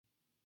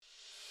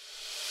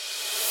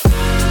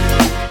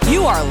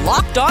are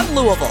Locked On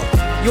Louisville,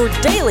 your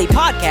daily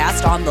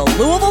podcast on the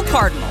Louisville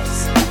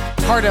Cardinals.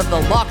 Part of the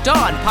Locked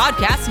On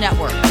Podcast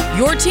Network,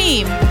 your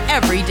team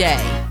every day.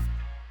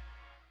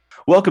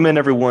 Welcome in,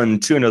 everyone,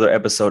 to another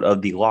episode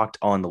of the Locked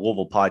On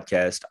Louisville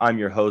podcast. I'm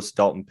your host,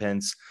 Dalton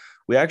Pence.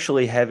 We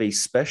actually have a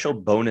special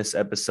bonus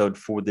episode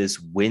for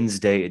this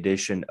Wednesday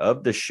edition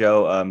of the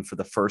show for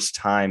the first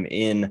time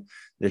in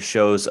the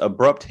show's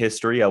abrupt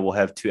history. I will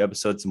have two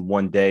episodes in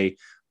one day.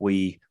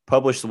 We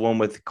published the one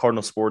with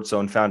Cardinal Sports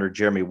Zone founder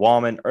Jeremy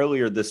Wallman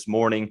earlier this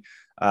morning,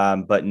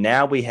 but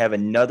now we have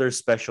another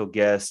special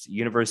guest,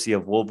 University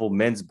of Louisville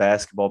men's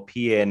basketball PA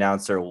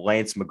announcer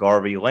Lance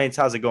McGarvey. Lance,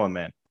 how's it going,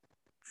 man?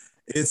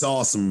 It's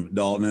awesome,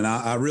 Dalton, and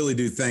I really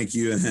do thank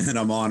you, and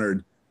I'm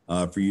honored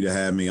for you to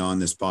have me on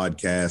this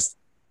podcast.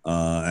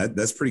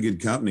 That's pretty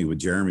good company with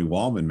Jeremy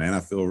Wallman, man. I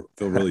feel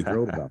really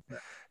thrilled about that.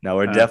 No,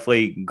 we're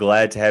definitely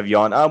glad to have you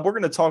on. We're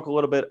going to talk a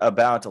little bit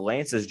about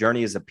Lance's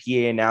journey as a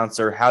PA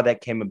announcer, how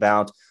that came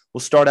about.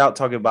 We'll start out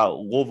talking about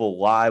Louisville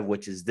Live,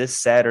 which is this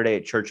Saturday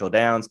at Churchill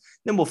Downs.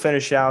 Then we'll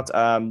finish out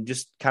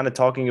just kind of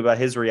talking about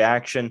his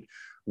reaction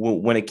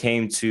when it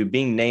came to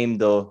being named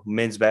the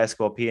men's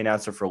basketball PA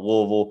announcer for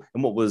Louisville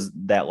and what was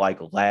that like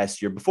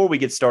last year. Before we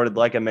get started,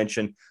 like I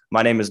mentioned,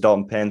 my name is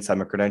Dalton Pence.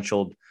 I'm a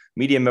credentialed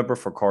media member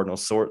for Cardinal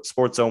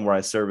Sports Zone, where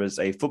I serve as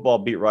a football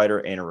beat writer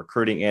and a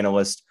recruiting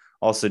analyst.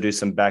 Also do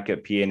some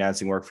backup PA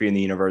announcing work for you in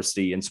the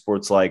university in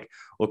sports like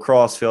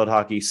lacrosse, field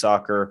hockey,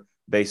 soccer,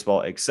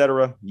 baseball,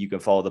 etc. You can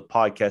follow the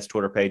podcast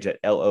Twitter page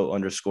at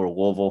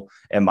LO_Louisville,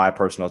 and my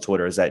personal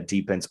Twitter is at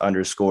DPence_.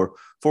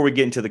 Before we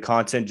get into the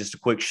content, just a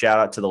quick shout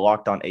out to the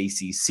Locked On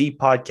ACC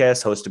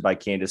podcast hosted by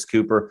Candace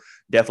Cooper.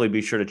 Definitely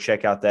be sure to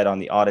check out that on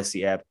the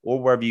Odyssey app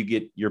or wherever you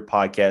get your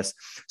podcasts.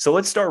 So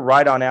let's start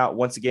right on out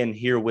once again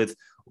here with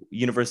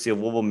University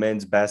of Louisville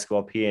men's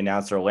basketball PA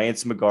announcer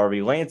Lance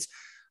McGarvey. Lance,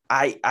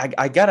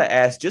 I got to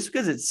ask, just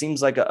because it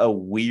seems like a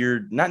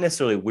weird, not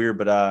necessarily weird,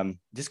 but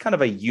just kind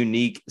of a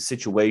unique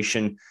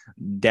situation,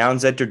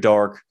 Downs After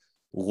Dark,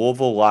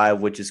 Louisville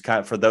Live, which is kind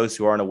of, for those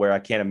who aren't aware, I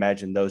can't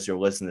imagine those who are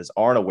listening to this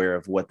aren't aware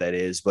of what that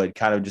is, but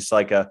kind of just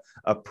like a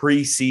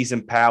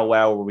preseason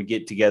powwow where we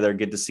get together,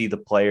 get to see the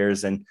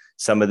players, and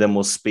some of them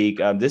will speak.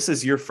 This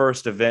is your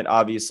first event,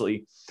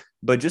 obviously.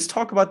 But just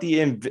talk about the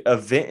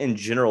event in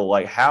general.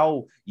 Like,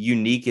 how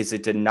unique is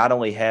it to not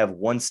only have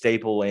one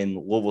staple in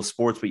Louisville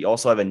sports, but you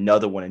also have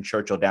another one in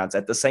Churchill Downs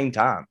at the same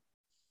time?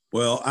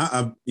 Well,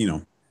 I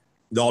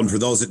Dalton, for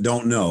those that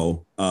don't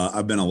know,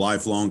 I've been a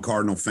lifelong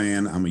Cardinal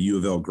fan. I'm a U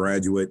of L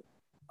graduate,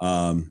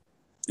 from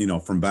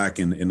back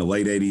in the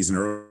late 80s and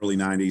early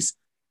 90s.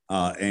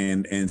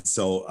 And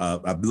so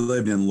I've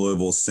lived in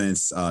Louisville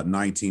since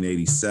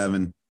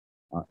 1987.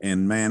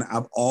 And, man,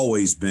 I've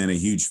always been a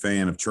huge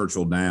fan of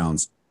Churchill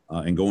Downs.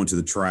 And going to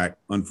the track.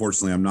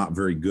 Unfortunately, I'm not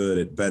very good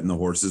at betting the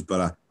horses,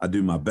 but I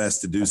do my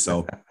best to do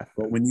so.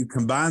 But when you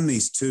combine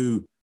these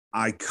two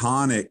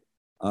iconic,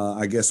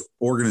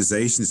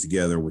 organizations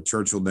together with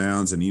Churchill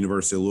Downs and the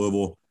University of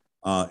Louisville,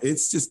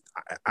 it's just,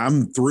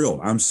 I'm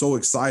thrilled. I'm so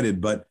excited,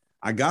 but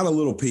I got a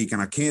little peek,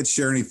 and I can't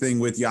share anything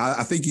with you.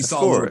 I think you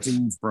saw little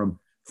teams from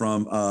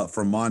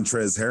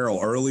Montrezl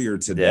Harrell earlier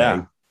today.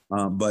 Yeah.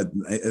 But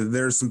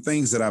there's some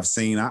things that I've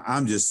seen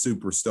I'm just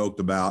super stoked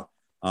about.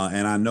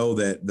 And I know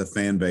that the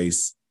fan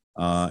base,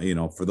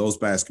 for those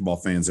basketball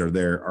fans that are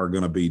there, are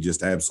going to be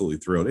just absolutely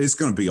thrilled. It's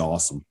going to be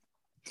awesome.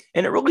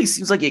 And it really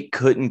seems like it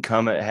couldn't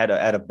come at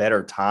a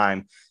better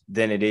time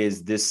than it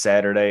is this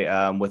Saturday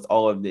with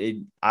all of it.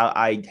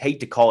 I hate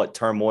to call it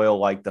turmoil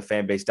like the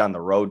fan base down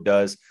the road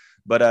does,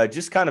 but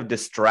just kind of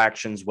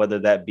distractions, whether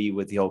that be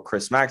with the whole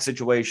Chris Mack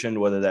situation,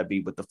 whether that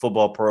be with the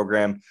football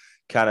program,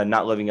 kind of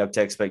not living up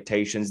to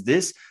expectations.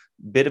 This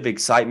bit of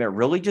excitement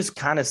really just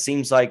kind of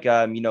seems like,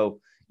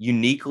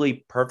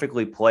 uniquely,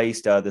 perfectly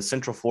placed. The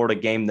Central Florida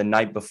game the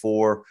night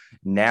before,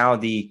 now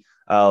the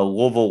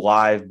Louisville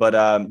Live.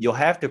 But you'll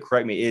have to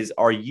correct me.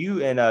 Are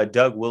you and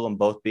Doug Willem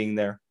both being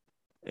there?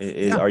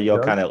 Are you all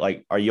kind of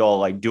like, are you all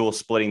like dual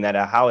splitting that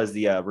out? How is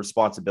the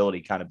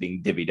responsibility kind of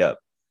being divvied up?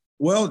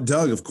 Well,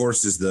 Doug, of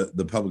course, is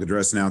the public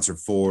address announcer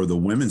for the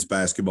women's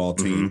basketball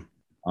team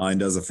and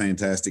does a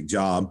fantastic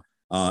job.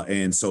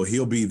 And so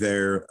he'll be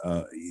there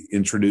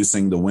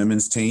introducing the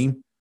women's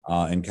team.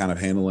 And kind of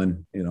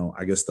handling,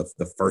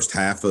 the first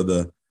half of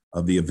the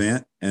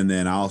event, and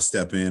then I'll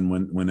step in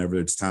whenever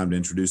it's time to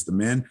introduce the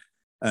men.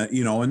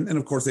 And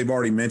of course they've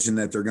already mentioned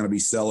that they're going to be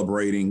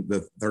celebrating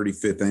the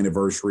 35th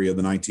anniversary of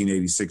the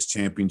 1986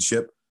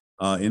 championship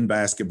in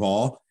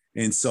basketball,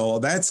 and so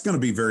that's going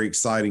to be very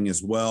exciting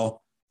as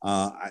well.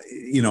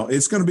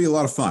 It's going to be a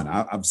lot of fun.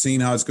 I've seen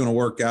how it's going to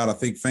work out. I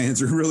think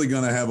fans are really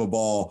going to have a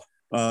ball,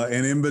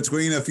 and in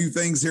between a few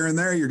things here and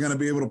there, you're going to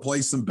be able to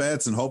place some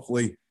bets, and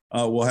hopefully.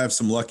 We'll have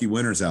some lucky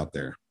winners out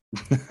there.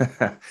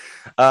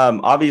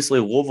 Obviously,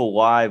 Louisville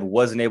Live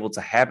wasn't able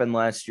to happen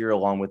last year,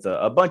 along with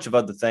a bunch of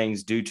other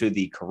things due to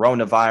the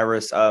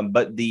coronavirus.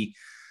 But the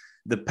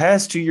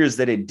past 2 years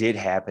that it did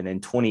happen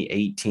in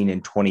 2018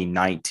 and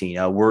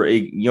 2019 were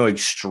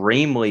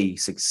extremely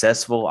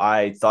successful.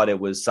 I thought it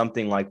was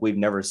something like we've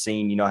never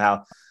seen. You know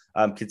how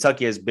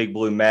Kentucky has Big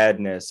Blue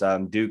Madness.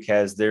 Duke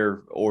has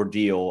their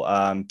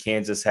ordeal.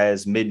 Kansas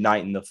has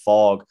Midnight in the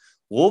Fog.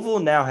 Louisville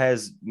now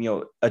has,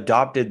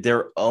 adopted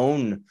their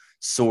own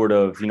sort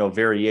of,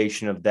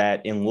 variation of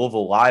that in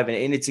Louisville Live.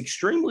 And it's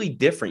extremely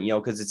different,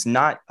 because it's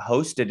not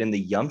hosted in the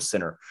Yum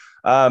Center.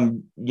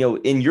 In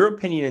your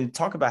opinion, and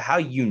talk about how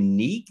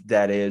unique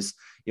that is,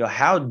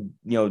 how,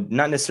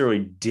 not necessarily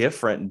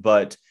different,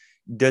 but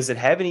does it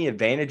have any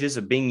advantages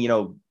of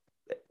being,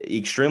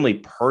 extremely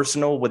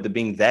personal with it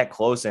being that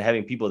close and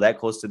having people that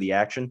close to the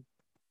action?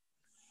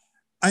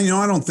 I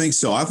don't think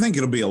so. I think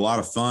it'll be a lot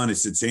of fun.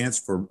 It's a chance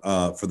for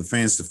the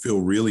fans to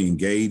feel really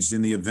engaged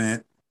in the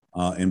event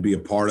and be a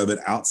part of it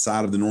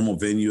outside of the normal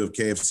venue of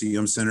KFC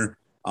Yum Center.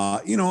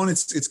 And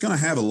it's going to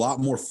have a lot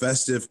more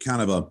festive,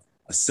 kind of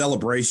a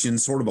celebration,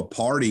 sort of a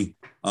party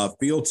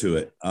feel to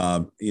it.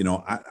 I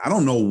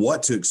don't know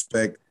what to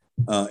expect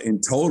in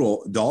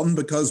total, Dalton,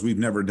 because we've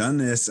never done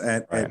this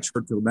at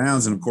Churchill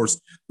Downs. And of course,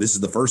 this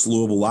is the first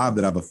Louisville Live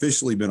that I've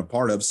officially been a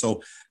part of.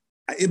 So,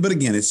 but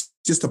again, it's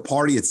just a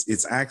party.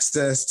 It's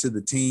access to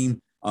the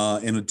team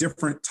in a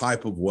different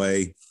type of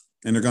way.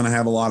 And they're going to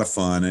have a lot of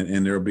fun.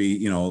 And there'll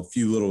be, a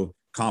few little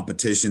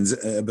competitions,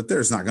 but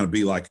there's not going to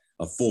be like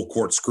a full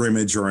court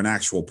scrimmage or an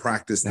actual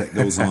practice that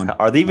goes on.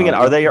 Are they even going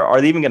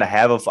to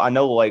have I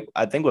know,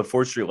 I think with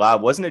 4th Street Live,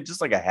 wasn't it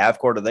just like a half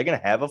court? Are they going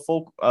to have a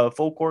full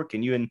court?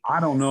 I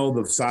don't know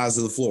the size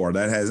of the floor.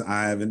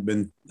 I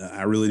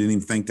really didn't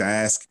even think to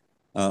ask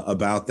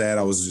about that.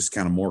 I was just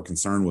kind of more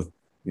concerned with,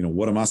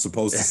 what am I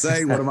supposed to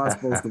say? What am I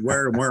supposed to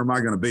wear? And where am I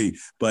going to be?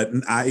 But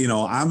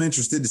I'm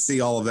interested to see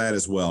all of that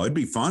as well. It'd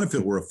be fun if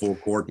it were a full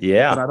court.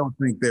 Yeah. But I don't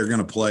think they're going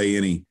to play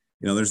any,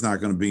 there's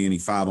not going to be any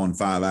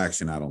 5-on-5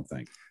 action, I don't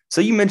think. So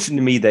you mentioned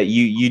to me that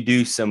you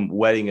do some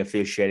wedding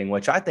officiating,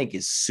 which I think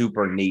is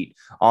super neat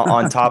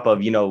on top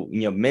of,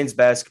 men's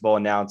basketball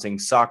announcing,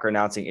 soccer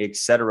announcing, et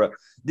cetera.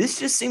 This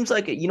just seems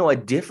like, a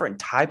different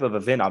type of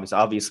event.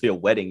 Obviously a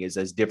wedding is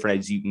as different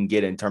as you can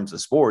get in terms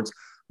of sports,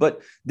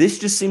 but this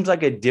just seems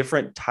like a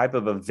different type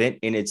of event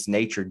in its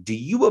nature. Do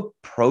you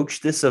approach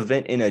this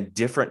event in a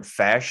different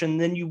fashion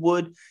than you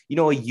would,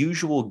 a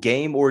usual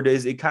game, or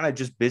is it kind of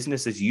just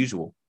business as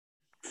usual?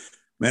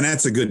 Man,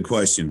 that's a good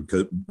question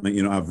because,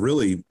 I've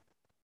really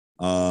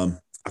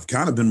I've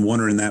kind of been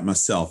wondering that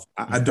myself.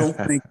 I don't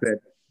think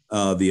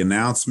that the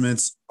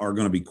announcements are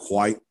going to be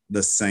quite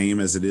the same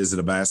as it is at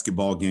a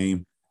basketball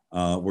game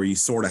where you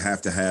sort of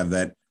have to have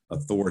that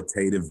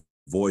authoritative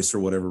voice or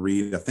whatever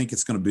read. I think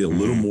it's going to be a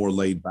little more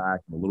laid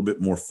back, a little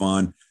bit more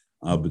fun.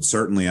 But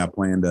certainly I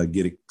plan to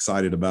get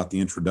excited about the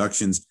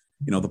introductions.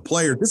 The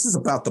player, this is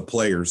about the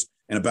players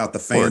and about the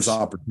fans'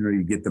 opportunity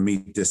to get to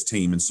meet this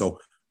team. And so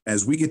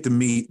as we get to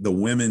meet the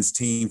women's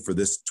team for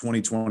this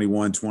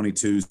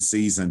 2021-22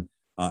 season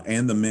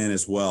and the men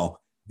as well,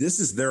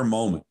 this is their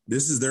moment.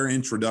 This is their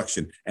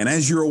introduction. And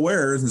as you're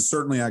aware, and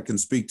certainly I can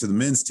speak to the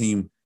men's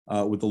team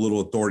with a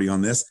little authority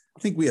on this, I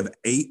think we have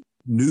 8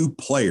 new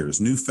players,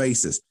 new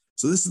faces.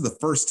 So this is the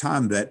first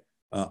time that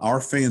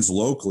our fans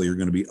locally are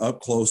going to be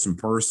up close and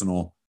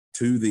personal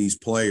to these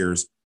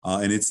players.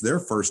 And it's their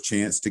first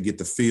chance to get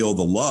to feel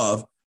the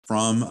love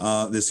from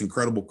this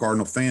incredible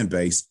Cardinal fan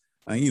base.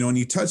 And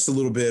you touched a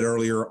little bit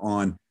earlier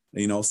on,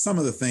 some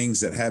of the things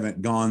that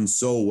haven't gone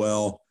so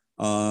well.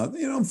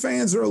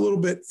 Fans are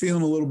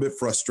feeling a little bit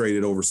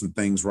frustrated over some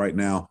things right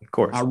now. Of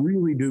course. I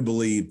really do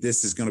believe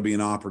this is going to be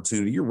an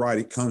opportunity. You're right.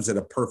 It comes at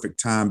a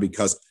perfect time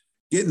because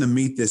getting to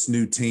meet this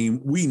new team,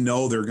 we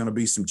know there are going to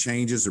be some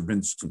changes. There have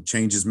been some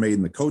changes made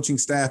in the coaching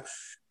staff.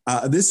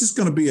 This is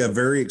going to be a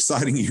very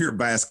exciting year of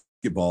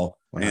basketball.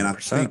 100%. And I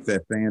think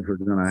that fans are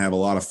going to have a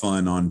lot of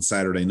fun on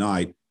Saturday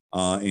night.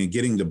 And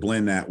getting to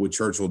blend that with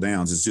Churchill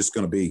Downs is just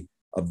going to be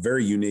a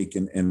very unique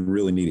and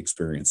really neat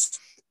experience.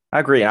 I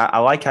agree. I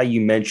like how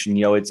you mentioned,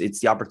 it's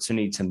the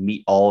opportunity to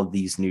meet all of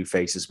these new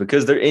faces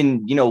because they're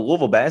in,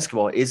 Louisville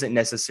basketball isn't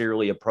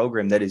necessarily a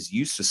program that is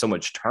used to so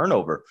much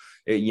turnover,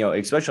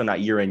 especially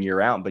not year in,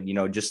 year out, but,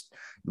 just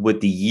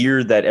with the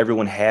year that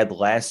everyone had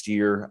last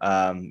year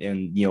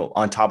and,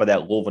 on top of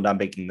that, Louisville not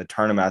making the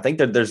tournament, I think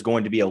that there's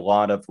going to be a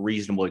lot of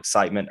reasonable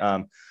excitement.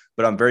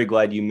 But I'm very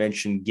glad you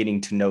mentioned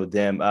getting to know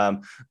them.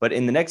 But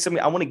in the next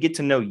segment, I want to get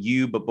to know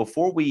you. But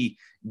before we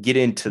get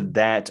into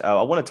that,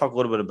 I want to talk a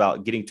little bit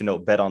about getting to know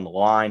Bet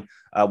Online.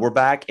 We're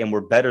back and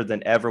we're better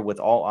than ever with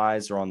all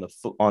eyes are on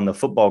the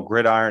football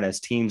gridiron as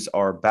teams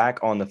are back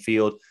on the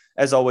field.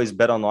 As always,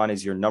 Bet Online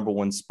is your number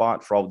one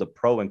spot for all the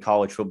pro and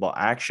college football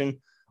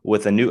action.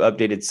 With a new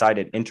updated site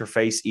and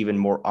interface, even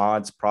more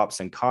odds, props,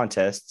 and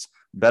contests,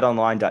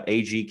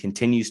 BetOnline.ag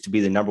continues to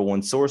be the number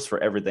one source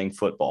for everything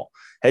football.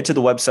 Head to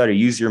the website or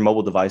use your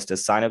mobile device to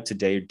sign up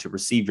today to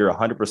receive your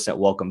 100%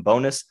 welcome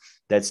bonus.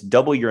 That's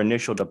double your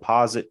initial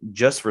deposit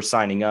just for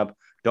signing up.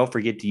 Don't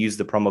forget to use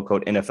the promo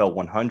code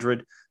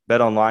NFL100.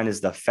 BetOnline is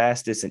the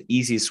fastest and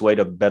easiest way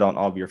to bet on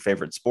all of your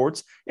favorite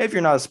sports. If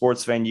you're not a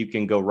sports fan, you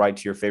can go right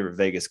to your favorite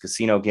Vegas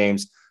casino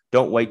games.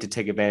 Don't wait to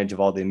take advantage of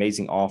all the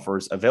amazing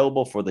offers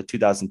available for the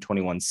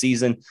 2021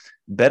 season.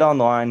 Bet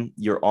Online,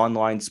 your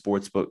online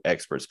sportsbook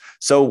experts.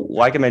 So,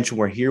 like I mentioned,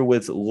 we're here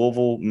with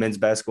Louisville men's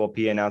basketball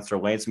PA announcer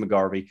Lance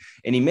McGarvey,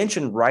 and he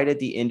mentioned right at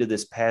the end of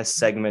this past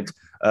segment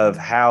of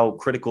how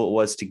critical it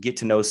was to get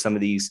to know some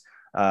of these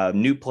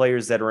new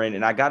players that are in.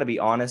 And I got to be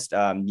honest,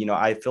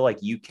 I feel like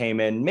you came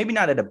in, maybe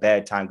not at a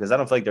bad time, because I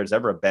don't feel like there's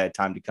ever a bad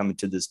time to come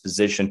into this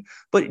position,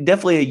 but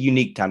definitely a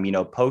unique time,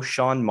 post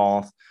Sean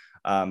Moth.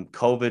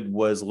 COVID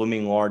was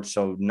looming large,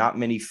 so not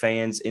many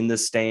fans in the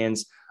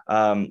stands.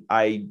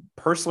 I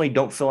personally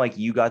don't feel like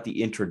you got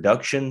the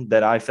introduction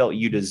that I felt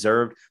you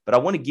deserved, but I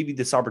want to give you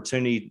this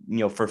opportunity,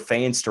 for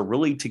fans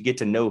to get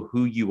to know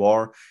who you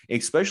are,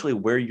 especially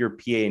where your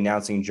PA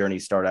announcing journey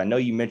started. I know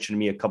you mentioned to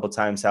me a couple of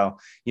times how,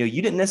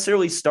 you didn't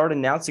necessarily start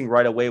announcing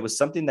right away. It was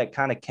something that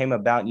kind of came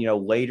about,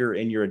 later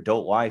in your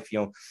adult life.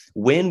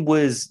 When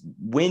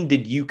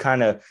did you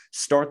kind of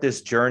start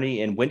this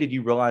journey, and when did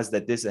you realize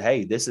that this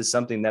is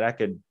something that I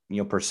could,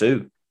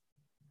 pursue?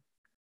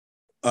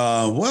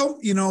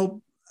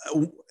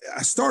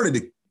 I started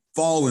to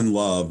fall in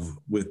love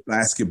with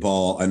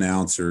basketball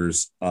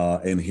announcers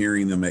and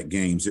hearing them at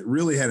games. It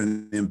really had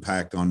an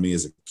impact on me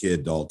as a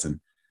kid,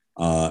 Dalton.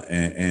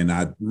 And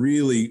I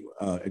really,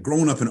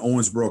 growing up in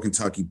Owensboro,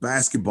 Kentucky,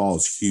 basketball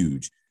is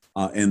huge.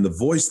 And the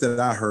voice that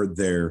I heard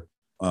there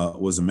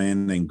was a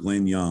man named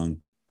Glenn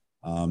Young.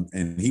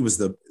 And he was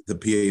the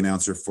PA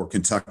announcer for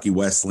Kentucky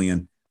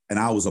Wesleyan. And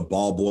I was a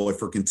ball boy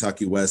for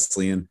Kentucky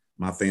Wesleyan.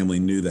 My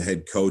family knew the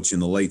head coach in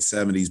the late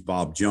 70s,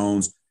 Bob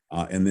Jones.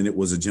 And then it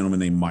was a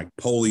gentleman named Mike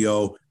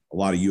Polio. A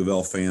lot of U of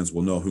L fans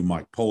will know who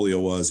Mike Polio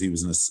was. He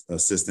was an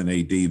assistant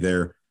AD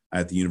there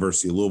at the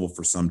University of Louisville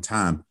for some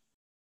time.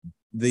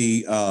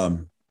 The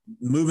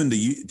moving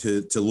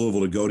to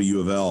Louisville to go to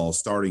U of L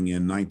starting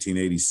in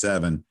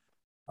 1987,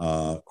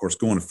 of course,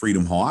 going to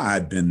Freedom Hall, I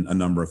had been a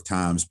number of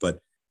times, but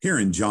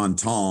hearing John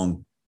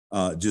Tong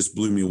just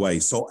blew me away.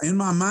 So in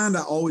my mind,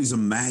 I always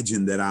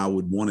imagined that I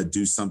would want to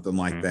do something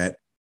like that.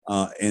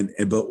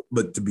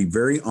 But to be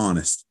very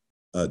honest,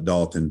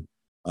 Dalton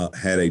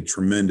had a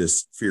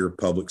tremendous fear of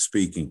public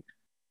speaking.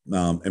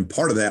 And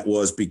part of that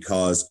was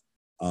because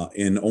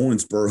in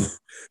Owensboro,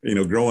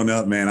 growing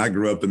up, man, I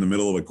grew up in the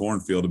middle of a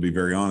cornfield, to be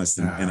very honest.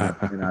 And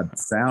I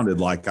sounded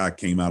like I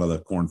came out of the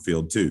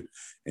cornfield too.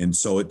 And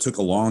so it took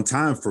a long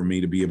time for me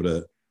to be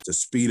able to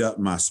speed up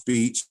my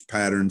speech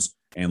patterns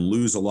and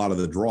lose a lot of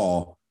the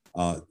draw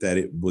that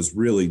it was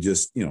really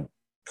just,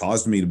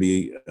 caused me to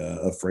be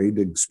afraid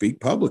to speak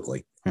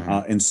publicly.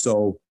 And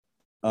so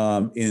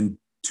in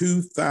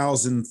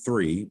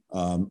 2003,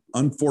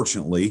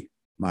 unfortunately,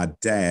 my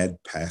dad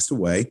passed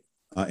away,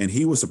 and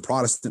he was a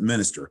Protestant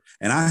minister.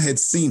 And I had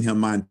seen him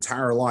my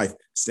entire life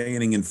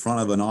standing in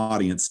front of an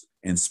audience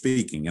and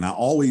speaking. And I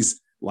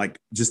always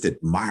just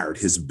admired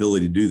his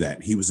ability to do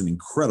that. He was an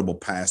incredible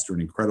pastor,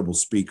 an incredible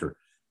speaker.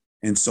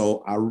 And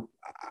so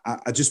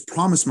I just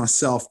promised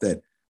myself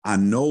that I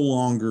no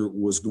longer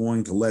was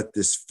going to let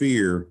this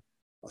fear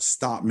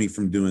stop me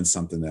from doing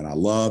something that I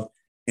love.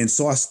 And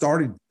so I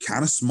started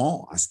kind of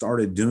small. I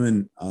started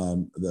doing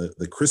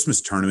the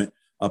Christmas tournament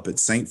up at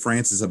St.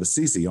 Francis of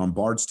Assisi on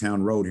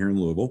Bardstown Road here in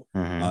Louisville,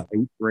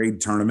 8th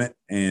grade tournament.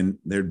 And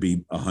there'd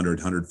be 100,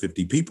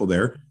 150 people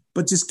there,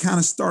 but just kind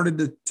of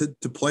started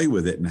to play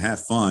with it and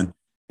have fun.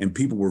 And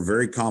people were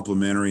very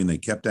complimentary, and they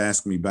kept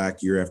asking me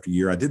back year after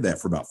year. I did that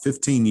for about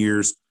 15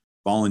 years,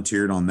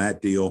 volunteered on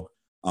that deal.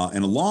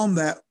 And along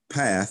that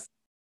path,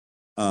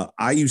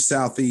 IU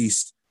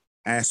Southeast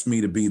asked me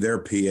to be their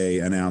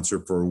PA announcer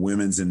for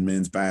women's and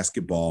men's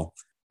basketball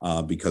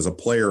because a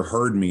player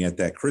heard me at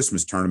that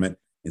Christmas tournament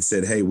and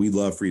said, "Hey, we'd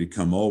love for you to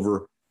come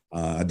over."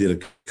 I did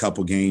a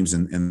couple games,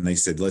 and they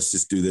said, "Let's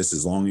just do this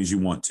as long as you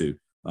want to."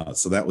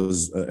 So that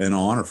was an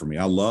honor for me.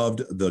 I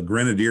loved the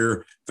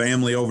Grenadier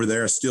family over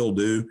there. I still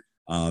do.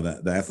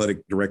 The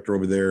athletic director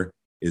over there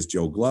is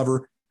Joe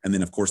Glover. And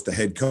then, of course, the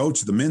head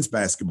coach of the men's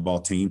basketball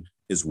team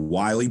is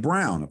Wiley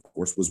Brown, of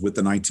course, was with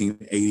the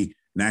 1980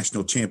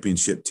 national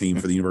championship team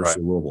for the University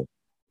of Louisville.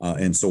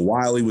 And so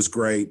Wiley was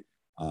great.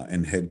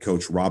 And head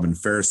coach Robin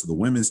Ferris of the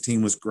women's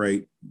team was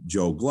great.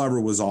 Joe Glover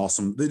was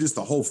awesome.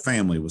 The whole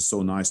family was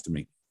so nice to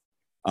me.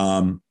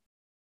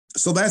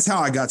 So that's how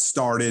I got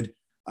started.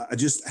 I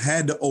just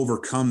had to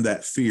overcome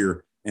that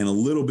fear, and a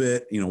little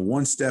bit,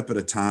 one step at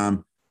a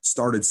time,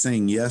 started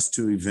saying yes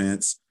to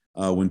events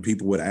when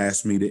people would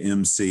ask me to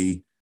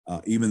MC,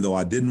 even though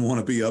I didn't want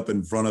to be up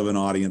in front of an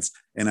audience.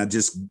 And I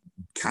just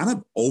kind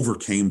of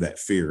overcame that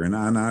fear. And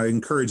I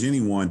encourage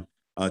anyone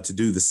to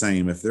do the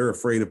same. If they're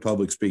afraid of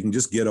public speaking,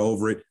 just get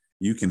over it.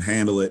 You can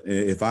handle it.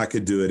 If I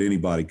could do it,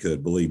 anybody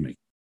could, believe me.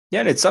 Yeah,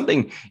 and it's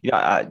something,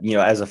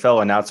 as a fellow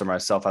announcer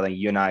myself, I think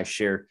you and I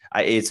share.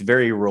 It's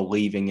very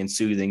relieving and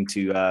soothing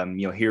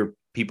to, hear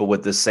people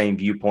with the same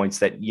viewpoints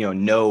that,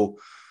 know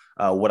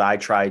what I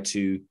try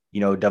to,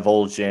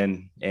 divulge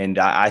in. And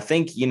I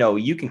think,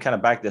 you can kind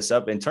of back this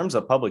up in terms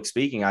of public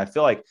speaking. I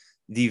feel like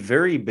the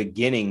very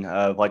beginning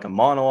of like a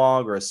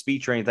monologue or a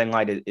speech or anything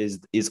like it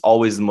is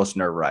always the most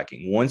nerve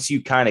wracking. Once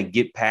you kind of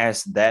get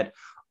past that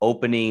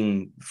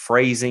opening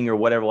phrasing or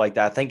whatever like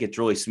that. I think it's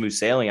really smooth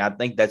sailing. I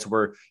think that's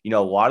where, a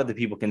lot of the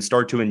people can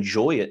start to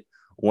enjoy it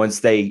once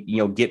they,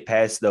 get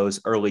past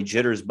those early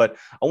jitters. But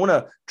I want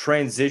to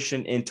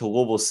transition into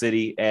Louisville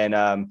City.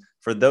 And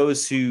for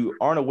those who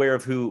aren't aware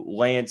of who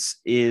Lance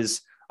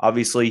is,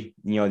 obviously,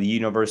 the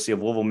University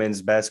of Louisville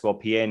men's basketball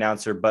PA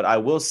announcer, but I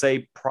will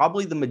say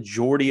probably the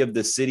majority of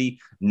the city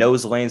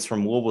knows Lance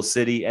from Louisville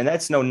City, and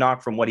that's no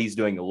knock from what he's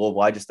doing at Louisville.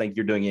 I just think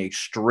you're doing an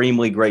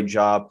extremely great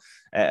job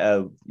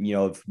of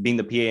being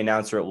the PA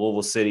announcer at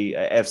Louisville City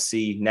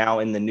FC, now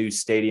in the new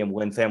stadium,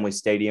 Lynn Family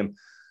Stadium.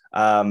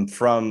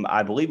 From,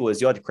 I believe it was,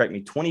 you'll have to correct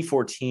me,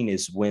 2014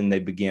 is when they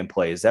began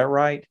play. Is that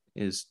right?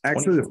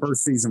 Actually, the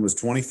first season was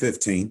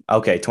 2015.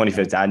 Okay,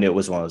 2015. I knew it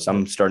was one of those.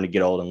 I'm starting to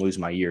get old and lose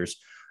my years.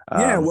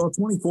 Yeah, well,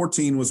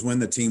 2014 was when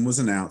the team was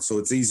announced, so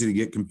it's easy to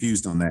get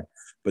confused on that.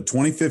 But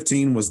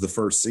 2015 was the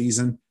first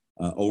season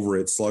over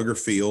at Slugger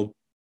Field,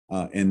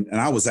 and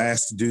I was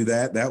asked to do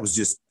that. That was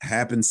just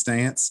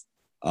happenstance.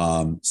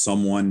 I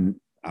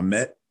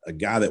met a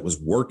guy that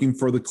was working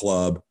for the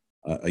club,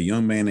 a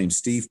young man named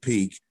Steve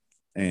Peak,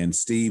 and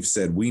Steve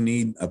said, we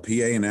need a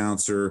PA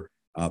announcer.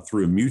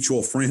 Through a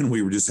mutual friend,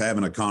 we were just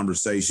having a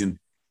conversation,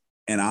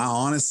 and I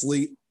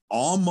honestly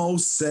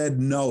almost said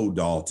no,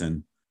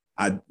 Dalton.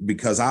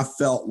 Because I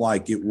felt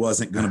like it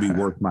wasn't going to be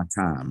worth my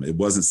time. It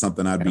wasn't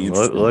something I'd be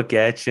interested in. Look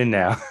at you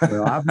now.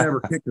 Well, I've never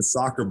kicked a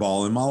soccer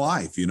ball in my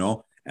life,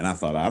 and I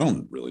thought, I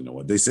don't really know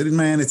what they said.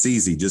 Man, it's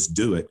easy. Just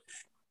do it.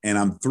 And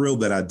I'm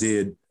thrilled that I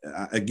did.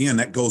 Again,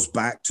 that goes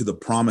back to the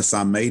promise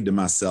I made to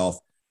myself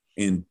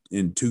in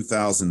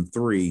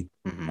 2003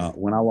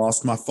 when I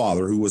lost my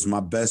father, who was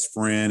my best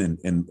friend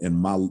and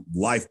my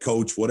life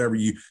coach, whatever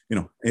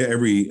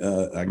every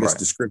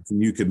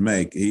description you could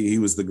make. He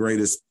was the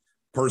greatest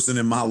person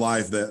in my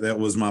life that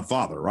was my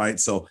father. Right.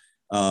 So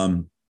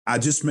I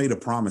just made a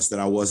promise that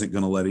I wasn't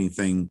going to let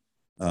anything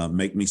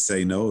make me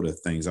say no to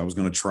things. I was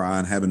going to try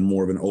and having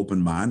more of an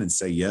open mind and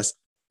say yes.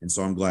 And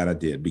so I'm glad I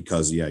did,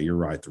 because you're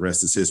right. The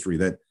rest is history.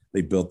 That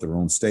they built their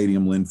own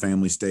stadium, Lynn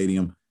Family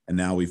Stadium. And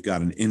now we've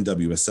got an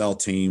NWSL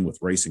team with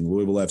Racing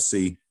Louisville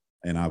FC.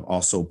 And I've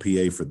also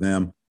PA for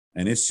them.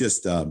 And it's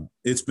just,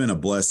 it's been a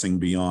blessing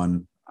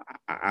beyond,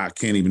 I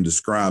can't even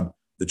describe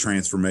the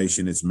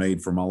transformation it's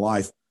made for my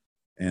life.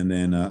 And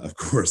then, of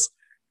course,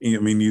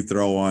 you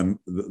throw on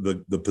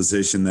the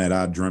position that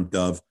I dreamt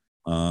of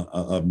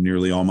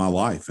nearly all my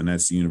life, and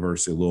that's the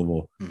University of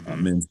Louisville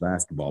men's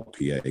basketball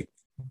PA.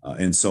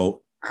 And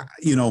so,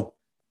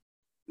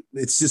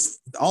 it's just,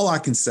 all I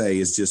can say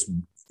is just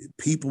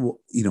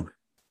people,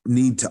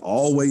 need to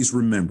always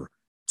remember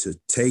to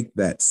take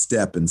that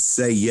step and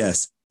say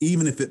yes,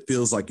 even if it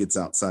feels like it's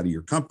outside of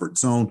your comfort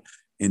zone,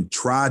 and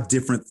try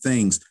different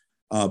things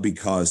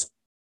because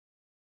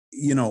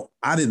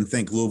I didn't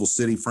think Louisville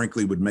City,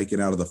 frankly, would make it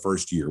out of the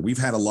first year. We've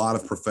had a lot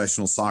of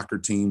professional soccer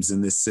teams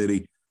in this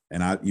city,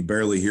 and you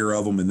barely hear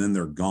of them, and then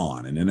they're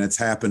gone. And then that's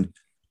happened,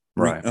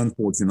 right?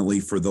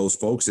 Unfortunately for those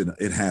folks,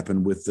 it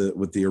happened with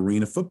the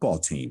arena football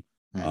team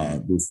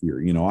this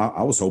year.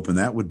 I was hoping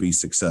that would be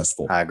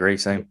successful. I agree,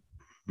 same.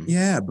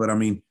 Yeah, but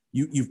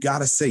you've got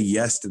to say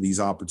yes to these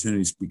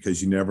opportunities,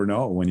 because you never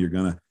know when you're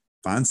going to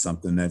find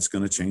something that's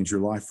going to change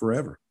your life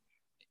forever.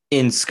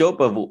 In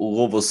scope of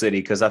Louisville City,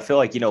 because I feel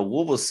like,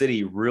 Louisville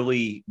City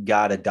really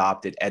got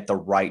adopted at the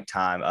right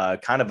time,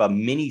 kind of a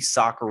mini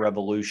soccer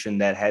revolution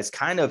that has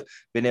kind of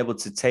been able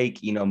to take,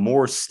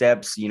 more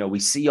steps. We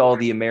see all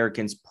the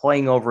Americans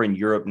playing over in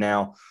Europe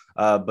now,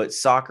 but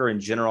soccer in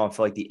general, I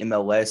feel like the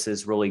MLS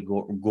is really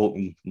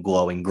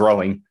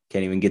growing.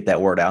 Can't even get that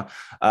word out.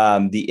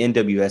 The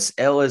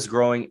NWSL is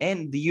growing,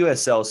 and the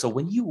USL. So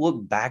when you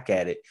look back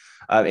at it,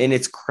 and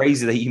it's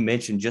crazy that you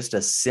mentioned just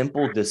a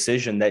simple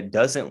decision that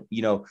doesn't,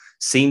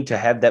 seem to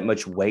have that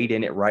much weight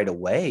in it right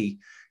away,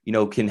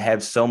 can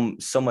have so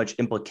much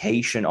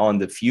implication on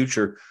the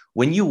future.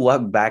 When you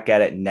look back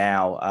at it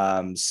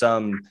now,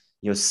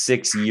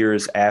 6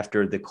 years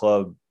after the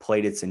club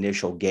played its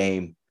initial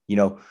game,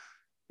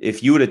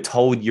 if you would have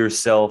told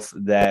yourself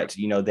that,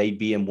 they'd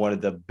be in one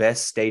of the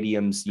best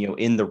stadiums,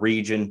 in the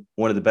region,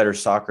 one of the better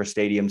soccer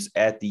stadiums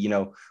at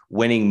the,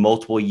 winning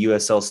multiple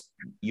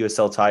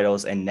USL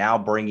titles, and now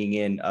bringing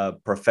in a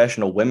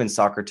professional women's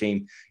soccer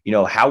team,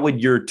 how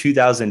would your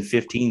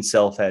 2015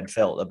 self had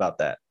felt about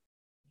that?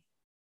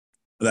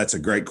 That's a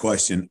great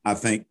question. I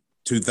think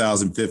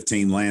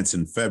 2015 Lance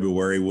in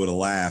February would have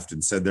laughed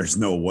and said, there's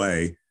no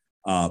way.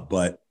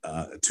 But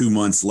 2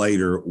 months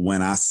later,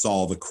 when I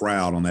saw the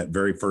crowd on that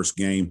very first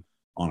game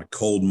on a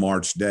cold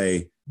March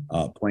day,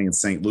 playing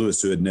St.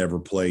 Louis, who had never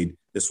played,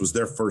 this was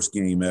their first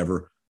game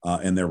ever,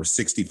 and there were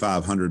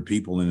 6,500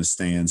 people in the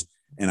stands.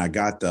 And I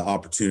got the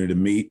opportunity to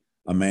meet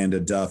Amanda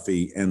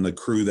Duffy and the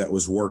crew that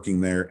was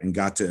working there, and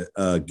got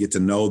to get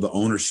to know the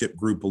ownership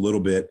group a little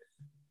bit.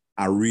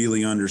 I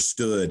really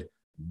understood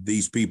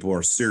these people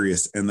are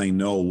serious, and they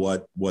know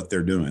what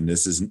they're doing.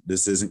 This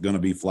isn't going to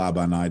be fly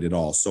by night at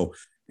all. So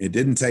it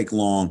didn't take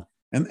long.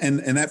 And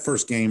that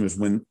first game is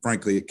when,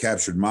 frankly, it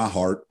captured my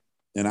heart.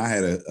 And I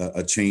had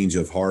a change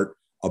of heart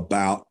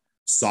about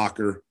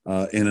soccer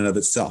in and of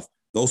itself.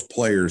 Those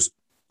players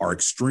are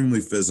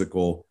extremely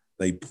physical.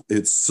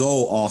 It's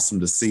so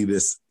awesome to see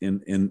this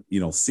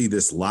see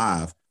this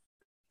live,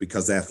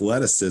 because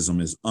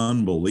athleticism is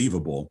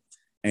unbelievable.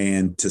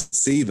 And to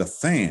see the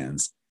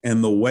fans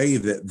and the way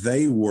that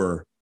they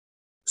were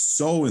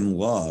so in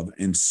love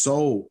and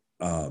so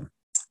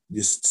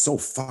just so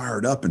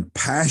fired up and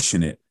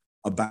passionate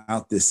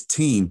about this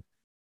team,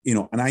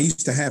 and I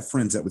used to have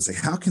friends that would say,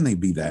 how can they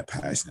be that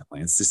passionate,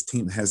 Lance? This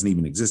team hasn't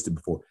even existed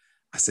before.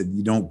 I said,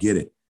 you don't get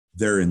it.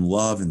 They're in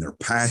love and they're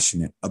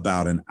passionate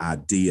about an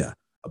idea,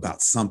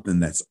 about something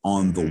that's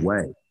on the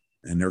way.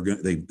 And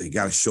they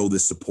got to show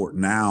this support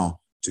now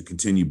to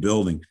continue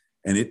building.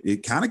 And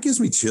it kind of gives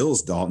me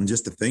chills, Dalton,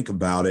 just to think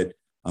about it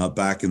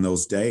back in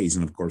those days.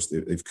 And of course,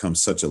 they've come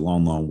such a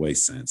long, long way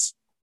since.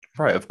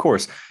 Right, of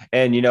course.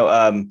 And,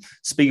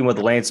 speaking with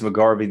Lance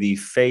McGarvey, the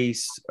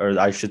face, or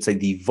I should say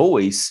the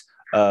voice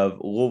of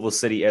Louisville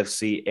City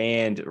FC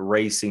and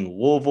Racing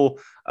Louisville,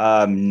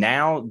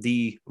 now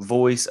the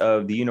voice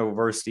of the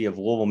University of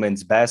Louisville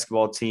men's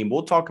basketball team.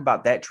 We'll talk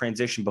about that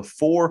transition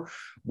before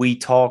we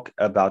talk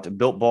about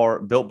Built Bar.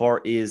 Built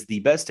Bar is the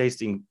best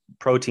tasting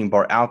protein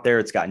bar out there.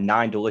 It's got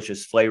 9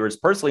 delicious flavors.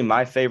 Personally,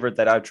 my favorite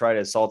that I've tried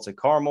is salted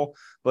caramel,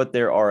 but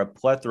there are a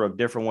plethora of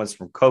different ones,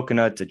 from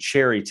coconut to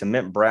cherry to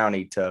mint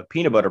brownie to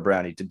peanut butter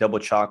brownie to double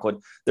chocolate.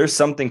 There's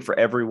something for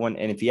everyone.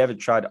 And if you haven't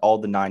tried all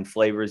the 9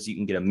 flavors, you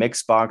can get a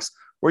mix box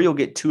where you'll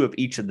get 2 of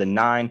each of the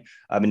 9.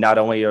 Not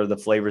only are the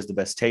flavors the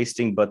best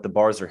tasting, but the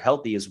bars are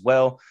healthy as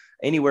well.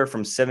 Anywhere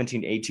from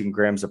 17 to 18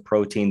 grams of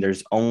protein.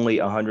 There's only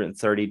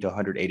 130 to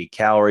 180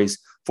 calories,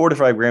 4 to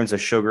 5 grams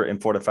of sugar,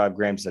 and 4 to 5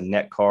 grams of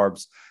net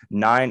carbs.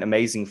 9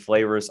 amazing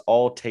flavors,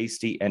 all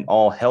tasty and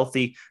all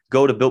healthy.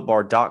 Go to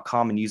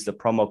BuiltBar.com and use the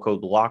promo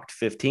code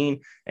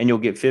LOCKED15, and you'll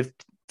get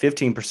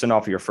 15%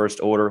 off your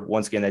first order.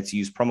 Once again, that's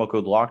use promo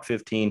code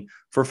LOCKED15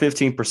 for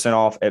 15%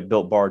 off at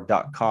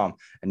BuiltBar.com.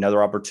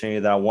 Another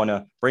opportunity that I want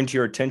to bring to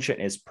your attention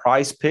is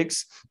Prize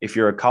Picks. If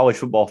you're a college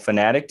football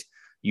fanatic,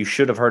 you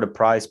should have heard of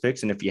Prize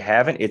Picks. And if you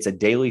haven't, it's a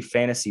daily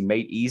fantasy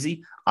made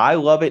easy. I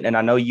love it, and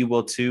I know you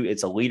will too.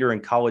 It's a leader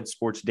in college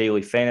sports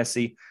daily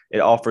fantasy.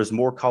 It offers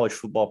more college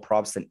football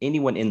props than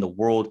anyone in the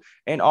world,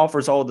 and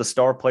offers all of the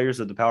star players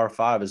of the Power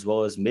 5 as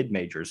well as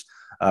mid-majors.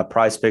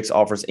 Prize Picks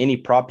offers any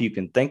prop you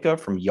can think of,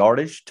 from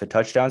yardage to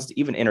touchdowns to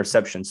even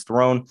interceptions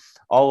thrown.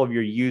 All of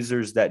your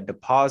users that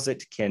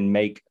deposit can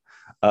make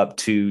up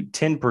to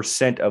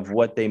 10% of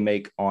what they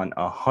make on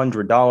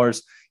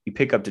 $100. You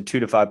pick up to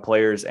 2 to 5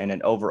 players and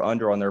an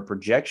over-under on their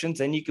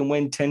projections, and you can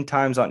win 10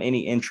 times on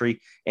any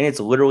entry. And it's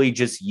literally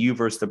just you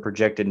versus the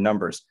projected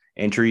numbers.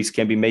 Entries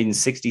can be made in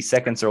 60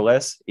 seconds or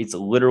less. It's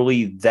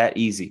literally that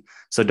easy.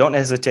 So don't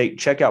hesitate.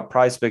 Check out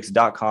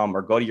prizepicks.com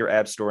or go to your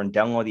app store and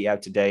download the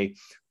app today.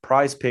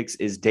 Prize Picks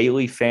is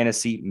daily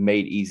fantasy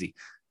made easy.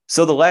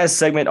 So the last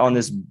segment on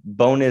this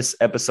bonus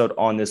episode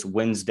on this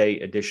Wednesday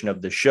edition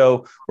of the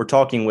show, we're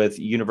talking with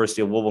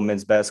University of Louisville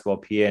men's basketball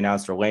PA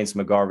announcer Lance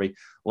McGarvey.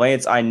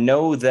 Lance, I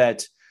know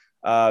that,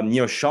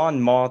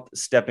 Sean Moth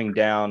stepping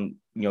down,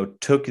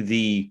 took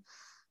the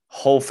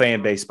whole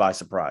fan base by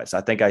surprise.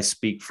 I think I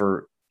speak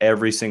for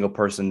every single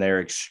person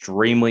there.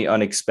 Extremely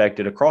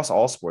unexpected across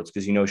all sports,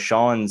 because,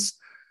 Sean's,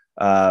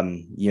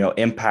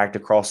 impact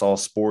across all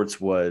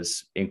sports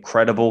was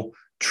incredible.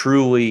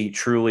 Truly,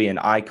 truly an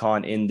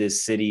icon in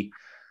this city.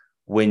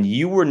 When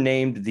you were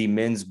named the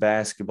men's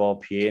basketball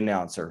PA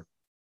announcer,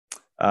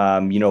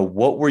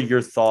 what were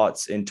your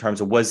thoughts in terms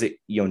of, was it,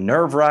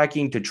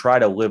 nerve-wracking to try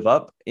to live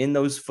up in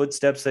those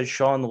footsteps that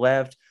Sean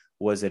left?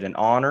 Was it an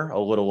honor, a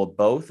little of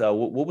both?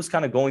 What was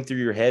kind of going through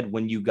your head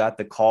when you got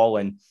the call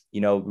and,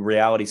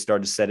 reality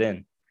started to set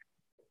in?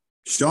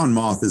 Sean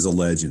Moth is a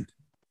legend,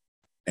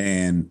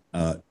 and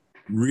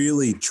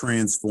really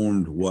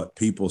transformed what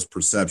people's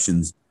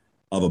perceptions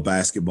of a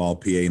basketball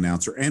PA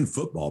announcer and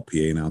football PA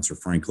announcer,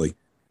 frankly,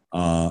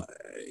 here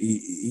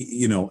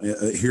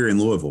in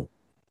Louisville.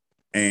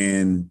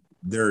 And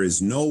there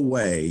is no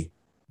way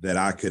that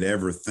I could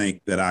ever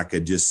think that I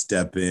could just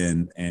step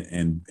in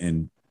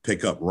and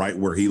pick up right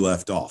where he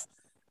left off.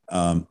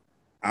 I'm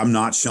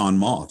not Sean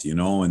Moth,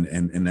 for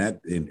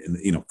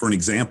an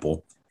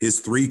example, his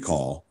 3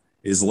 call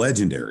is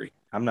legendary.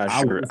 I'm not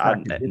sure I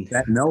hit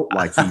that note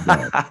like he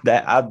does.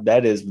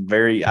 that is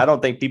very, I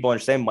don't think people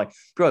understand. Like,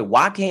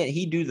 why can't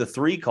he do the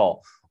 3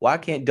 call? Why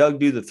can't Doug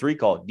do the 3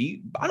 call?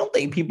 I don't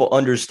think people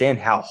understand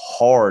how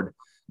hard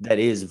that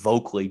is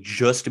vocally,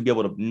 just to be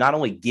able to not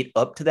only get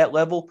up to that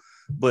level,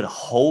 but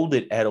hold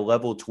it at a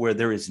level to where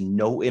there is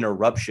no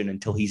interruption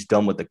until he's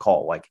done with the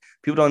call. Like,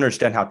 people don't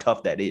understand how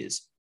tough that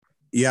is.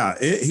 Yeah,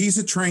 he's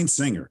a trained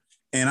singer.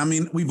 And I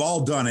mean, we've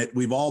all done it.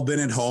 We've all been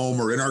at home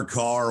or in our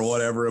car or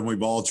whatever, and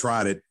we've all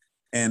tried it.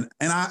 And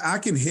I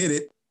can hit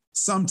it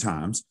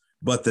sometimes,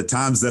 but the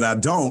times that I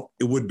don't,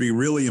 it would be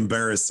really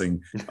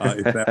embarrassing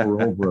if that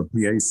were over a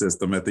PA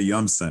system at the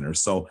Yum Center.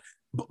 So,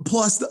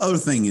 plus the other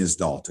thing is,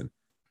 Dalton,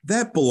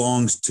 that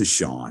belongs to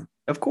Sean.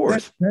 Of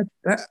course.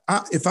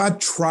 If I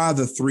try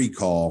the 3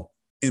 call,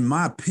 in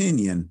my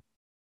opinion,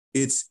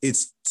 it's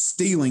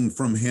stealing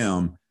from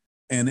him,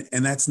 and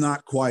that's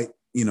not quite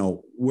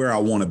where I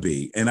want to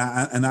be. And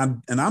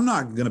I'm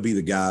not going to be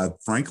the guy,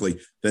 frankly,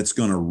 that's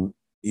going to,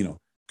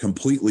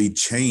 completely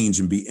change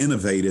and be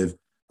innovative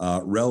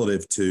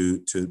relative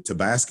to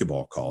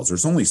basketball calls.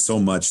 There's only so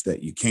much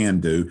that you can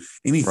do.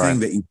 Anything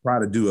that you try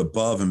to do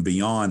above and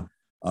beyond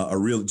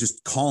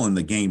just calling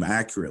the game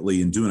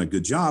accurately and doing a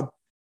good job,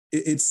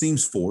 it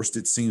seems forced.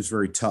 It seems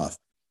very tough.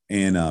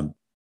 And,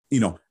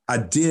 I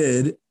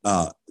did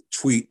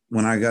tweet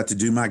when I got to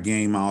do my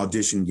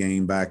audition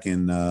game back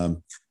in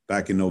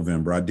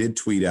November. I did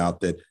tweet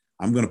out that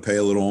I'm going to pay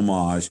a little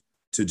homage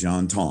to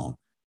John Tong.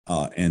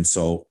 And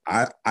so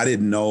I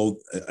didn't know,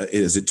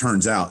 as it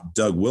turns out,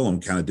 Doug Willem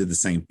kind of did the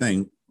same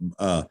thing.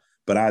 But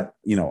I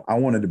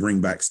wanted to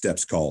bring back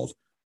steps called,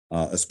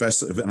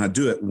 especially and I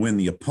do it when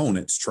the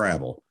opponents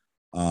travel.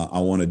 I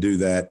want to do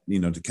that,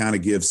 to kind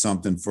of give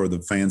something for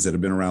the fans that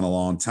have been around a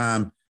long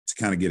time to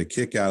kind of get a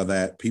kick out of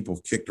that. People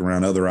have kicked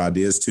around other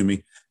ideas to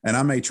me, and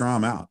I may try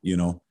them out.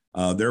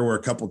 There were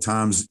a couple of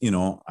times,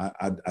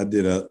 I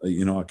did a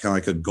kind of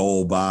like a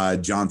goal by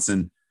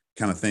Johnson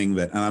kind of thing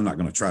and I'm not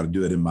going to try to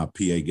do it in my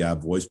PA guy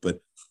voice, but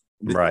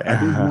I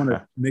do want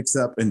to mix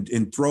up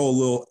and throw a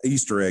little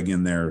Easter egg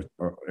in there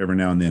every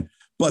now and then.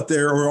 But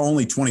there were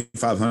only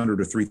 2,500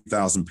 or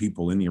 3,000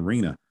 people in the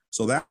arena.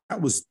 So that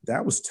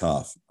was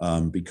tough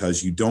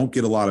because you don't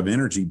get a lot of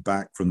energy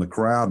back from the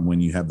crowd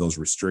when you have those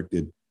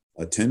restricted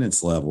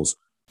attendance levels.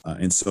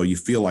 And so you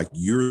feel like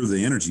you're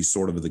the energy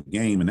sort of the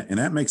game, and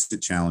that makes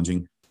it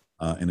challenging.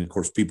 And of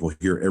course, people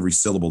hear every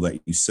syllable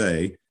that you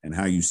say and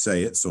how you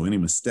say it. So any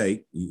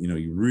mistake,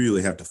 you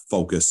really have to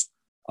focus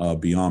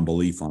beyond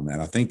belief on that.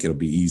 I think it'll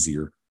be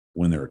easier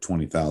when there are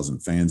 20,000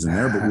 fans in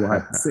there, but we'll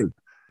have to see.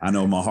 I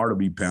know my heart will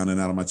be pounding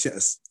out of my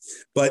chest.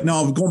 But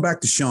no, going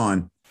back to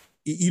Sean,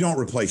 you don't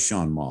replace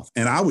Sean Moth.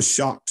 And I was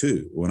shocked,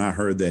 too, when I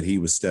heard that he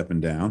was stepping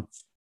down.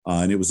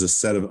 And it was a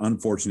set of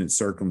unfortunate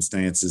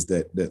circumstances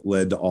that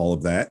led to all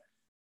of that.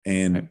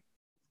 And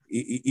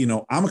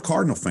I'm a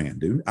Cardinal fan,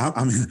 dude.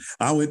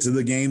 I went to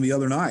the game the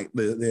other night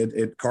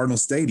at Cardinal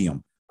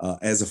Stadium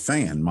as a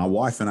fan. My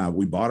wife and I,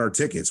 we bought our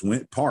tickets,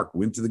 went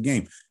to the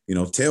game,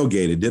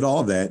 tailgated, did all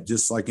of that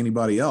just like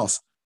anybody else.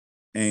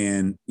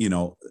 And,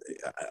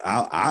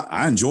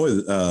 I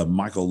enjoy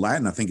Michael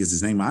Lattin, I think is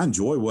his name. I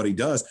enjoy what he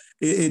does.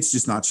 It's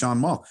just not Sean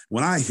Moth.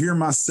 When I hear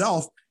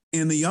myself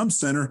in the Yum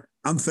Center,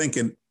 I'm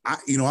thinking,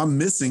 I'm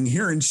missing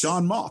hearing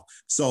Sean Moth.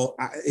 So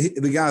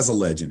the guy's a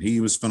legend. He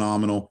was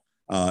phenomenal.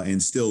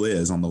 And still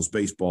is on those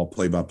baseball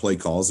play-by-play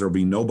calls. There'll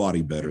be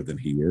nobody better than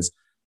he is.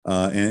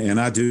 And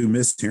I do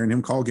miss hearing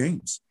him call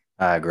games.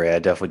 I agree. I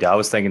definitely do. I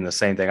was thinking the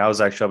same thing. I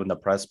was actually up in the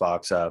press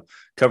box,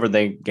 covered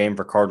the game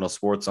for Cardinal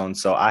Sports Zone.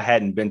 So I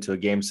hadn't been to a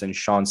game since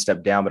Sean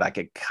stepped down, but I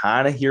could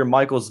kind of hear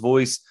Michael's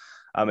voice.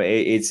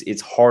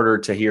 It's harder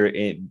to hear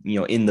it,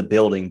 in the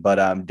building, but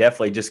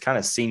definitely just kind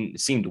of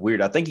seemed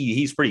weird. I think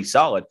he's pretty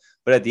solid,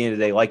 but at the end of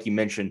the day, like you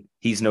mentioned,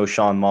 he's no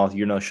Sean Moth.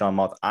 You're no Sean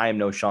Moth. I am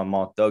no Sean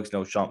Moth. Doug's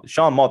no Sean.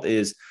 Sean Moth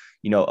is,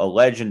 a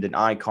legend, an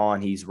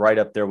icon. He's right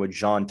up there with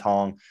John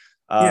Tong.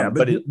 But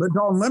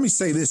Dalton, let me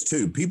say this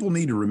too. People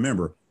need to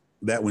remember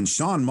that when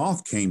Sean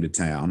Moth came to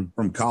town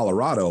from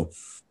Colorado,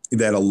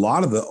 that a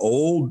lot of the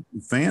old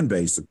fan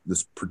base,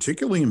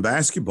 particularly in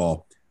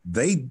basketball,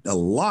 a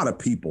lot of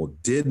people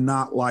did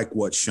not like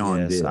what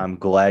Sean did. I'm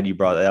glad you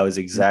brought that. That was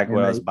exactly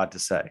what I was about to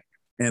say.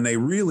 And they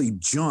really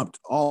jumped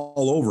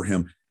all over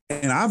him.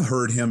 And I've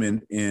heard him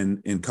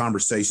in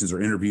conversations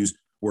or interviews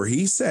where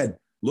he said,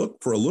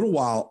 look, for a little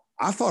while,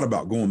 I thought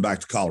about going back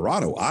to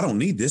Colorado. I don't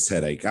need this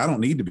headache. I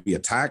don't need to be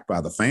attacked by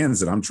the fans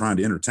that I'm trying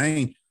to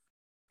entertain.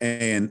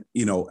 And,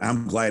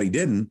 I'm glad he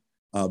didn't.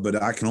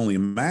 But I can only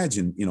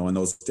imagine, in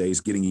those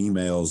days, getting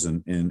emails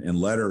and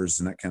letters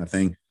and that kind of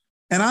thing.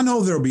 And I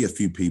know there'll be a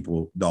few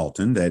people,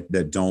 Dalton,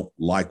 that don't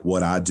like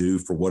what I do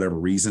for whatever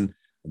reason.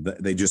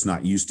 They're just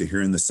not used to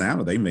hearing the sound,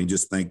 or they may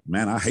just think,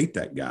 man, I hate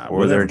that guy.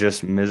 Or they're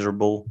just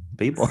miserable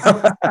people.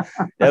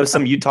 That was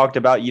something you talked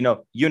about.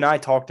 You and I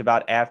talked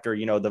about after,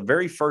 the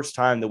very first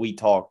time that we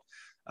talked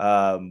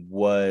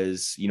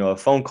was, a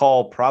phone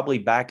call probably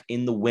back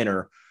in the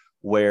winter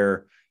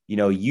where,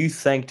 you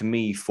thanked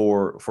me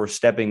for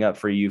stepping up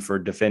for you, for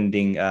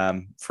defending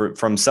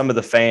from some of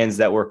the fans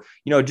that were,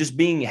 just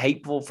being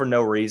hateful for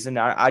no reason.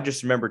 I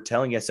just remember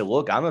telling you, I said,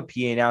 look, I'm a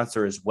PA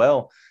announcer as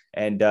well.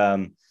 And,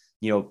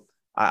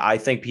 I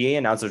think PA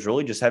announcers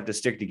really just have to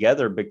stick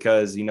together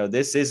because,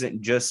 this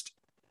isn't just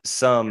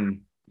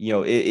some,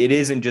 it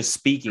isn't just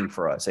speaking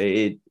for us.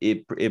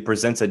 It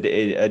presents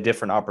a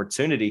different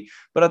opportunity.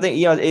 But I think,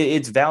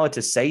 it's valid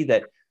to say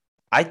that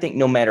I think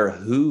no matter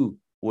who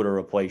would have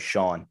replaced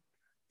Sean,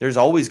 there's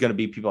always going to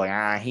be people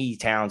like, he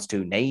sounds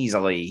too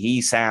nasally.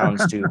 He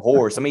sounds too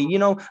hoarse. I mean,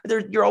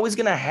 you're always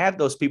going to have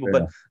those people.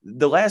 Yeah. But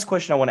the last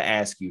question I want to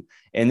ask you,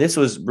 and this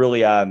was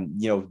really,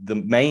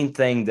 the main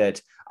thing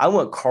that I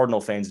want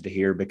Cardinal fans to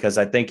hear, because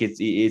I think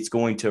it's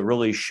going to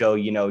really show,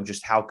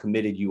 just how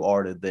committed you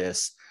are to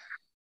this.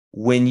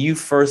 When you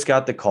first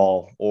got the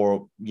call,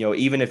 or,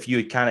 even if you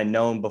had kind of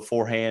known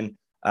beforehand,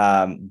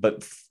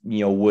 but,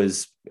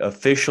 was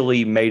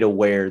officially made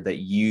aware that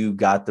you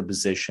got the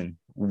position,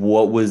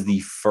 what was the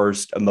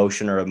first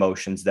emotion or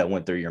emotions that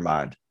went through your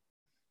mind?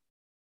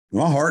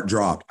 My heart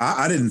dropped.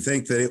 I didn't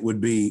think that it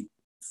would be,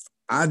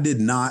 I did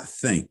not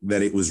think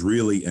that it was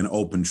really an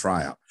open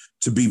tryout,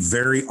 to be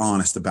very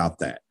honest about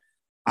that.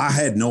 I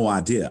had no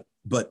idea.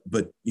 But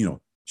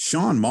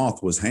Sean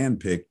Moth was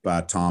handpicked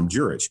by Tom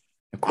Jurich.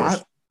 Of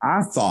course.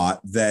 I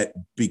thought that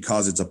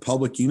because it's a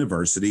public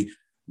university,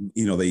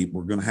 they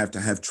were going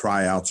to have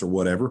tryouts or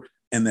whatever,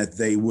 and that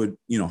they would,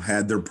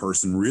 had their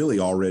person really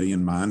already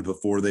in mind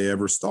before they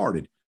ever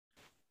started.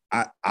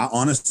 I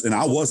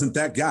wasn't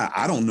that guy.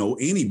 I don't know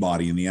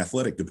anybody in the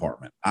athletic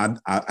department. I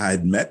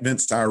had met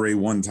Vince Tyree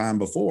one time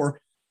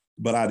before,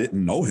 but I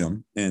didn't know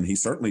him, and he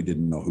certainly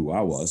didn't know who I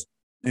was.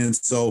 And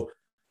so,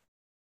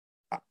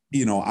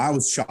 I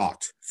was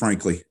shocked,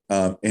 frankly.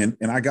 And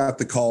I got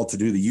the call to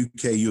do the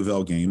UK U of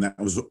L game. That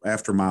was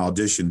after my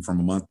audition from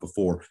a month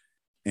before.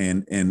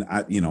 And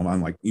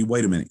I'm like,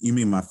 wait a minute. You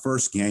mean my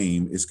first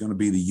game is going to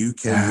be the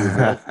UK U of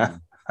L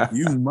game?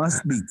 You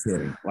must be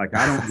kidding. Like,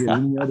 I don't get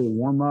any other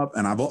warm up.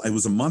 And it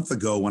was a month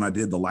ago when I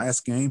did the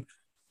last game,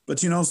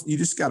 but you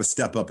just got to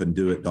step up and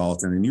do it,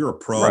 Dalton. And you're a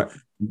pro. Right.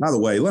 By the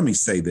way, let me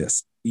say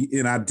this.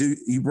 And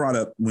you brought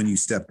up when you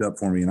stepped up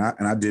for me, and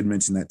I did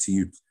mention that to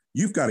you.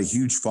 You've got a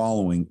huge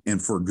following,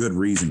 and for a good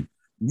reason.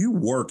 You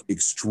work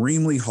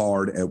extremely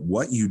hard at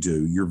what you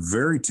do. You're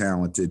very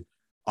talented,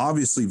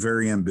 obviously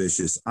very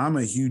ambitious. I'm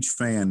a huge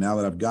fan now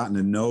that I've gotten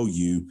to know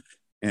you,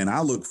 and I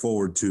look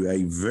forward to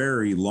a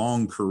very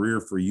long career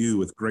for you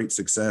with great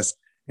success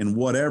in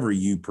whatever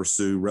you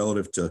pursue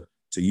relative to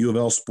U of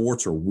L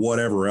sports or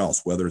whatever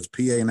else, whether it's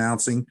PA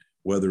announcing,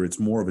 whether it's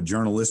more of a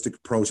journalistic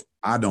approach.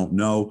 I don't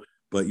know,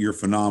 but you're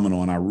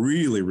phenomenal, and I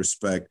really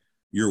respect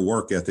your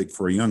work ethic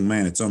for a young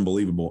man. It's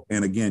unbelievable.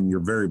 And again, you're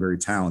very, very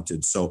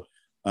talented. So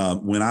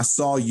when I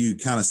saw you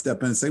kind of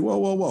step in and say,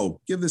 whoa,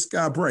 give this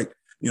guy a break,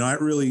 that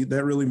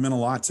really meant a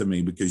lot to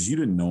me, because you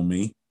didn't know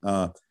me.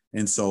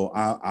 And so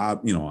I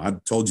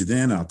told you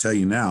then, and I'll tell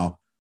you now,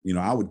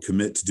 I would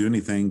commit to do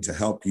anything to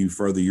help you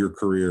further your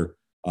career,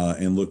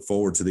 and look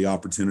forward to the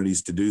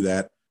opportunities to do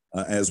that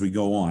as we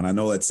go on. I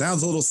know that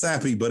sounds a little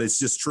sappy, but it's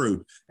just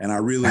true. And I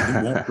really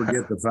won't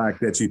forget the fact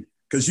that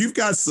because you've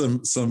got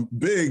some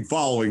big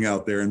following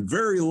out there and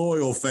very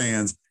loyal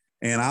fans,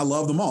 and I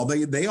love them all.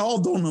 They all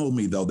don't know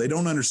me, though. They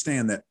don't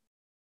understand that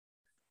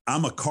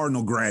I'm a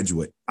Cardinal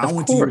graduate. I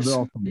went to U of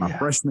L from my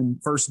freshman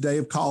first day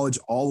of college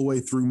all the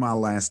way through my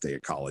last day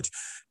of college,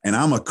 and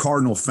I'm a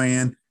Cardinal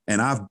fan,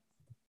 and I've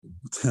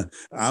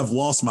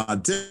lost my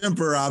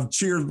temper. I've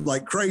cheered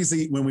like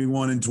crazy when we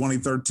won in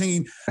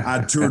 2013.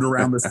 I toured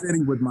around the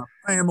city with my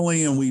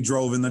family, and we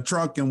drove in the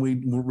truck, and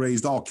we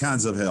raised all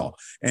kinds of hell.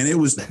 And it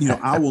was,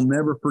 I will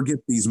never forget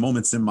these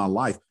moments in my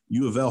life.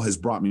 U of L has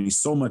brought me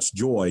so much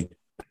joy,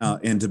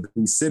 and to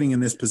be sitting in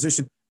this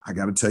position. I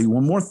got to tell you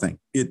one more thing.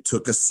 It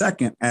took a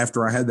second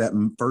after I had that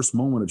first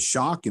moment of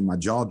shock and my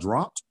jaw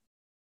dropped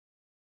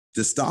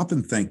to stop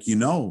and think,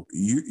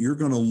 you're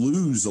going to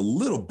lose a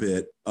little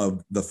bit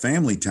of the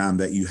family time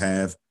that you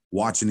have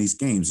watching these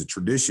games, the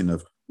tradition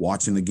of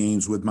watching the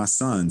games with my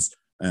sons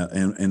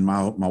and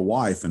my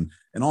wife and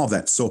all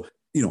that. So,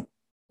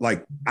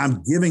 like,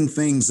 I'm giving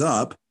things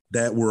up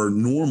that were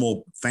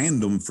normal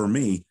fandom for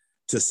me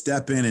to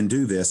step in and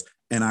do this.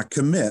 And I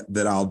commit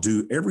that I'll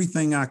do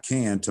everything I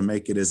can to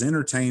make it as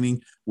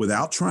entertaining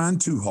without trying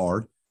too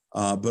hard,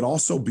 but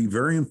also be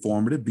very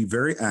informative, be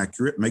very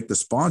accurate, make the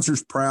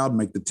sponsors proud,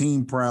 make the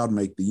team proud,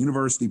 make the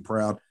university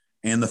proud,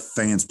 and the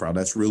fans proud.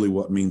 That's really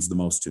what means the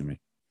most to me.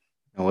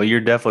 Well,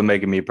 you're definitely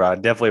making me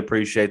proud. Definitely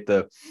appreciate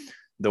the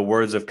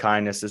words of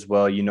kindness as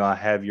well. I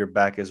have your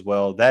back as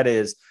well. That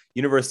is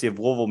University of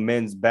Louisville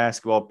men's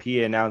basketball PA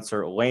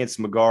announcer Lance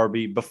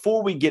McGarvey.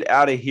 Before we get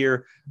out of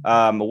here,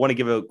 I want to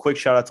give a quick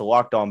shout out to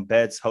Locked On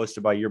Bets,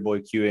 hosted by your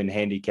boy Q and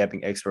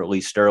handicapping expert Lee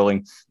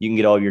Sterling. You can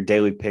get all your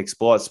daily picks,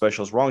 blowout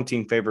specials, wrong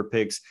team favorite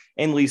picks,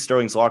 and Lee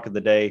Sterling's lock of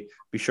the day.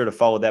 Be sure to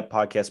follow that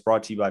podcast,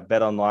 brought to you by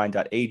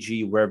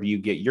betonline.ag, wherever you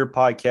get your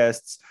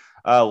podcasts.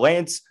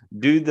 Lance,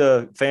 do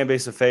the fan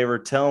base a favor.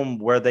 Tell them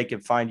where they can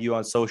find you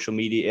on social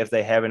media if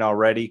they haven't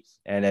already,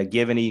 and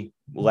give any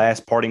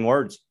last parting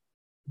words.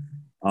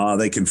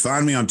 They can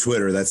find me on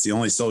Twitter. That's the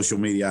only social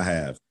media I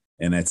have.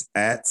 And it's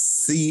at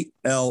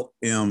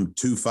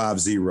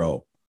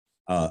CLM250.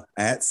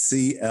 At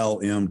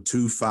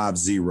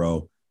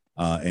CLM250.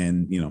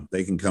 And,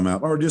 they can come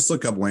out or just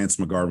look up Lance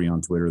McGarvey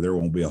on Twitter. There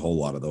won't be a whole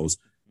lot of those.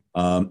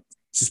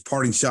 Just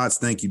parting shots.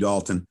 Thank you,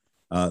 Dalton.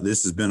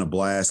 This has been a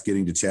blast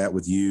getting to chat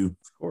with you.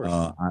 Of course.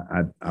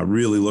 I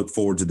really look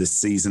forward to this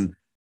season.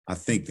 I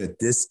think that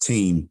this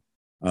team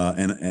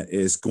and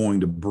is going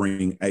to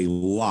bring a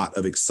lot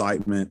of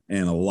excitement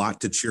and a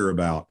lot to cheer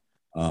about.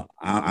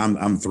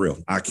 I'm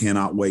thrilled. I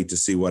cannot wait to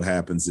see what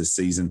happens this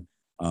season.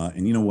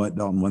 And you know what,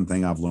 Dalton? One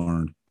thing I've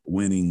learned: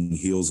 winning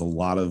heals a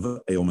lot of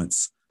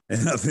ailments,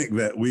 and I think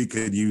that we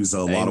could use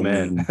a lot of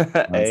winning.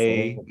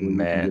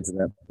 Amen. Get to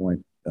that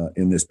point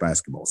in this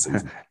basketball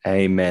season.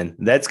 Amen.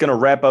 That's going to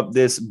wrap up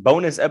this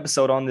bonus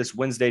episode on this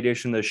Wednesday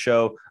edition of the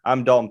show.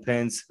 I'm Dalton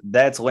Pence.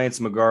 That's Lance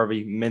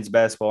McGarvey, men's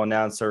basketball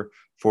announcer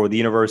for the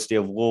University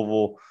of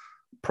Louisville.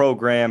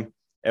 program.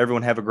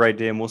 Everyone have a great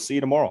day, and we'll see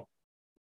you tomorrow.